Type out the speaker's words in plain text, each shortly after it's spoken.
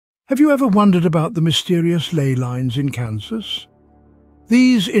Have you ever wondered about the mysterious ley lines in Kansas?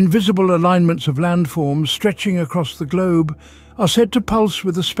 These invisible alignments of landforms stretching across the globe are said to pulse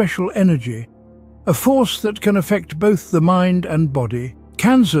with a special energy, a force that can affect both the mind and body.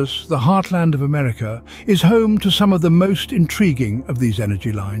 Kansas, the heartland of America, is home to some of the most intriguing of these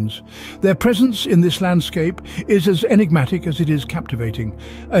energy lines. Their presence in this landscape is as enigmatic as it is captivating,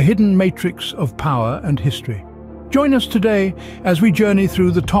 a hidden matrix of power and history. Join us today as we journey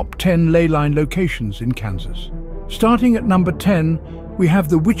through the top 10 ley line locations in Kansas. Starting at number 10, we have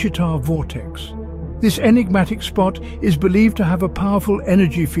the Wichita Vortex. This enigmatic spot is believed to have a powerful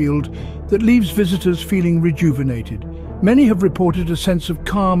energy field that leaves visitors feeling rejuvenated. Many have reported a sense of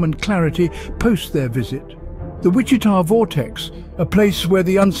calm and clarity post their visit. The Wichita Vortex, a place where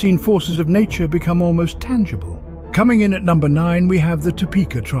the unseen forces of nature become almost tangible. Coming in at number 9, we have the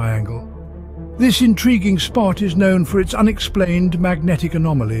Topeka Triangle. This intriguing spot is known for its unexplained magnetic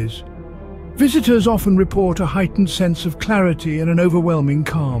anomalies. Visitors often report a heightened sense of clarity and an overwhelming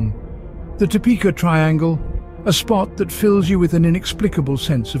calm. The Topeka Triangle, a spot that fills you with an inexplicable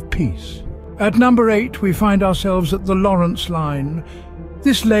sense of peace. At number 8, we find ourselves at the Lawrence Line.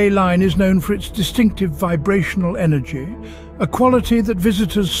 This ley line is known for its distinctive vibrational energy, a quality that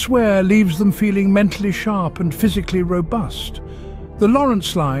visitors swear leaves them feeling mentally sharp and physically robust. The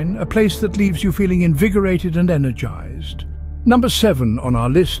Lawrence Line, a place that leaves you feeling invigorated and energized. Number 7 on our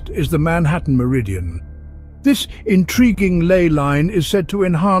list is the Manhattan Meridian. This intriguing ley line is said to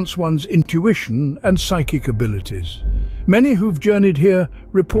enhance one's intuition and psychic abilities. Many who've journeyed here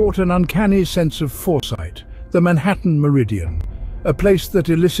report an uncanny sense of foresight. The Manhattan Meridian, a place that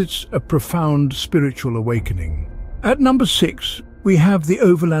elicits a profound spiritual awakening. At number 6, we have the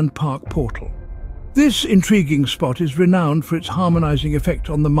Overland Park Portal. This intriguing spot is renowned for its harmonizing effect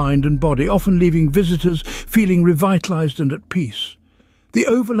on the mind and body, often leaving visitors feeling revitalized and at peace. The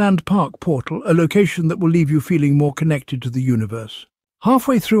Overland Park Portal, a location that will leave you feeling more connected to the universe.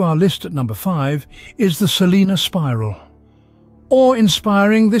 Halfway through our list at number 5 is the Salina Spiral.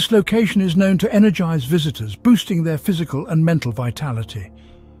 Awe-inspiring, this location is known to energize visitors, boosting their physical and mental vitality.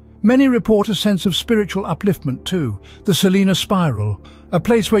 Many report a sense of spiritual upliftment too. The Salina Spiral, a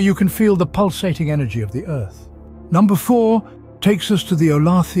place where you can feel the pulsating energy of the earth. Number 4 takes us to the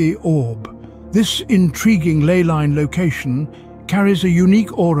Olathe Orb. This intriguing ley line location carries a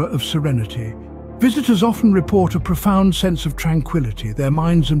unique aura of serenity. Visitors often report a profound sense of tranquility, their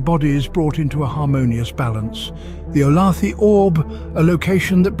minds and bodies brought into a harmonious balance. The Olathe Orb, a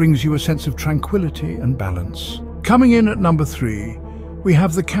location that brings you a sense of tranquility and balance. Coming in at number 3, we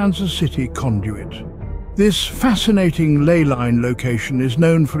have the Kansas City Conduit. This fascinating ley line location is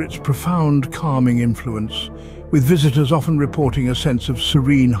known for its profound calming influence, with visitors often reporting a sense of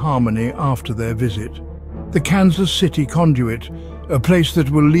serene harmony after their visit. The Kansas City Conduit, a place that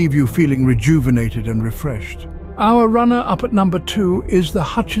will leave you feeling rejuvenated and refreshed. Our runner-up at number 2 is the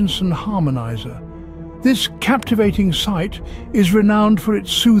Hutchinson Harmonizer. This captivating site is renowned for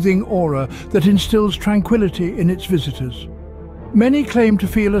its soothing aura that instills tranquility in its visitors. Many claim to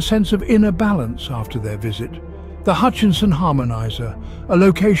feel a sense of inner balance after their visit. The Hutchinson Harmonizer, a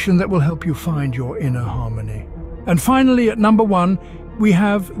location that will help you find your inner harmony. And finally, at number 1, we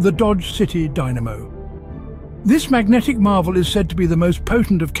have the Dodge City Dynamo. This magnetic marvel is said to be the most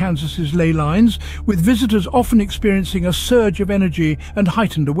potent of Kansas's ley lines, with visitors often experiencing a surge of energy and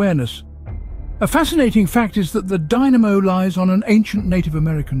heightened awareness. A fascinating fact is that the dynamo lies on an ancient Native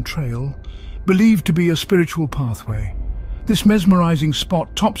American trail, believed to be a spiritual pathway. This mesmerizing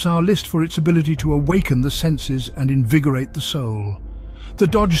spot tops our list for its ability to awaken the senses and invigorate the soul. The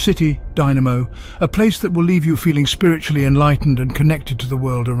Dodge City Dynamo, a place that will leave you feeling spiritually enlightened and connected to the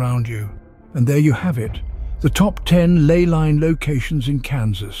world around you. And there you have it, the top 10 ley line locations in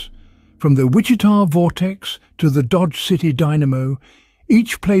Kansas. From the Wichita Vortex to the Dodge City Dynamo,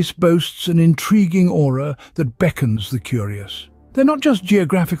 each place boasts an intriguing aura that beckons the curious. They're not just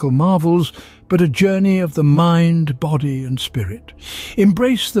geographical marvels, but a journey of the mind, body, and spirit.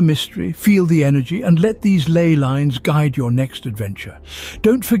 Embrace the mystery, feel the energy, and let these ley lines guide your next adventure.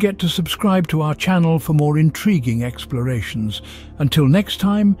 Don't forget to subscribe to our channel for more intriguing explorations. Until next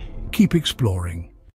time, keep exploring.